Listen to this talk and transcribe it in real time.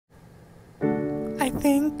I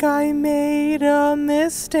think I made a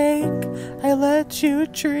mistake. I let you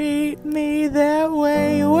treat me that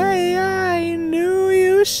way. I knew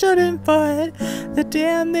you shouldn't, but the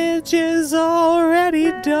damage is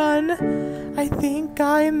already done. I think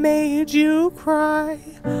I made you cry.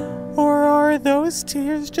 Or are those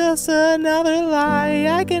tears just another lie?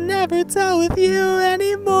 I can never tell with you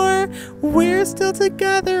anymore. We're still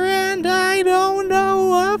together and I don't know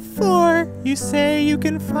what for. You say you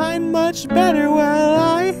can find much better, well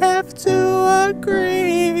I have to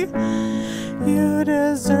agree. You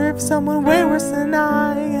deserve someone way worse than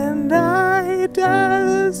and I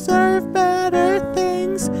deserve better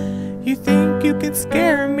things. You think you can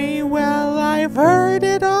scare me, well I've heard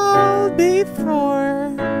it all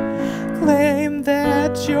before. Claim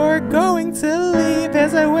that you're going to leave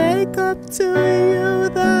as I wake up to you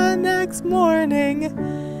the next morning.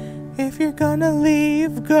 If you're gonna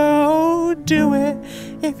leave, go do it.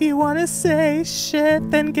 If you wanna say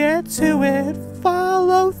shit, then get to it.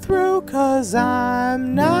 Follow through, 'cause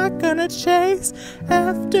I'm not gonna chase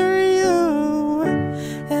after you.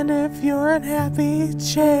 And if you're unhappy,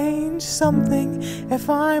 change something. If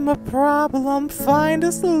I'm a problem, find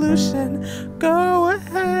a solution. Go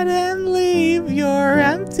ahead and leave. Your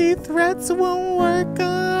empty threats won't work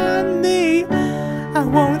on me. I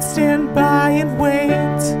won't stand by and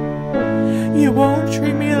wait. You won't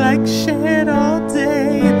treat me like shit all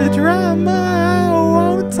day. The drama I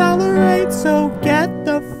won't tolerate, so get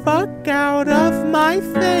the fuck out of my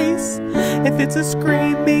face. If it's a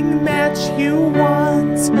screaming match you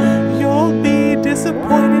want, you'll be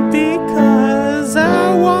disappointed because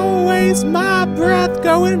I won't waste my breath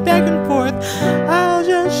going back and forth. I'll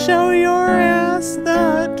just show your ass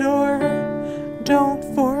the door. Don't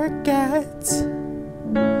forget,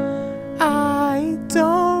 I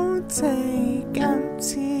don't take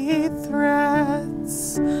empty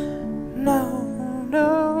threats. No,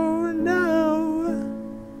 no, no.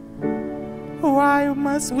 Why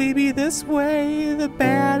must we be this way? The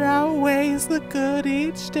bad outweighs the good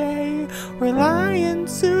each day. We're lying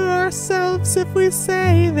to ourselves if we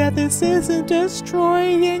say that this isn't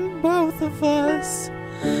destroying both of us.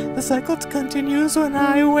 The cycle continues when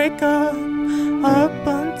I wake up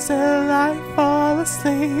until I fall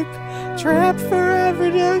asleep. Trapped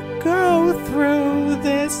forever to go through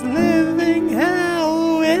this living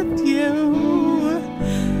hell with you.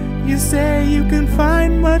 You say you can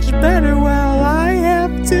find much better, well I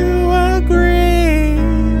have to agree.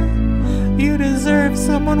 You deserve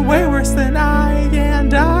someone way worse than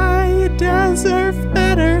and I deserve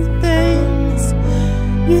better things.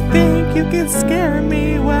 You think you can scare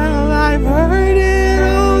me, well I've heard it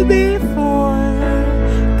all before.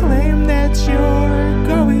 Claim that you're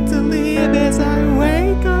going to leave as I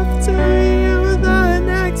wake up to you the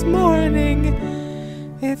next morning.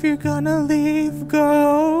 If you're gonna leave,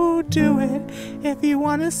 go do it. If you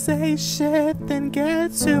wanna say shit, then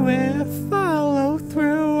get to it. Follow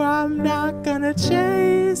through, I'm not gonna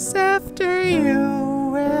chase after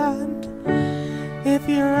you. And if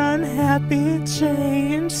you're unhappy,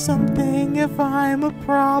 change something. If I'm a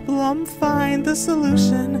problem, find the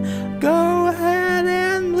solution. Go ahead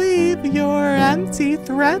and leave. Your empty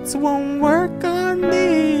threats won't work on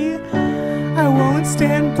me. I won't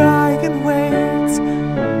stand by and wait.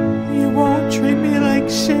 You won't treat me like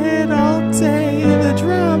shit all day. The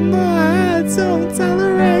drama I don't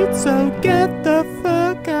tolerate, so get the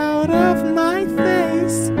fuck out of my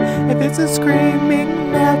face. If it's a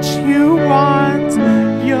screaming match you want,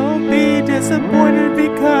 you'll be disappointed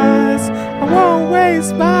because I won't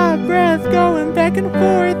waste my breath going back and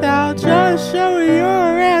forth. I'll just show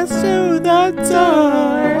your ass to the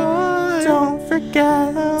door. Don't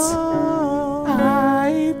forget,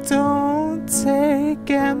 I don't take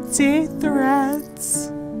empty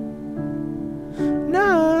threats.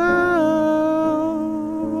 No.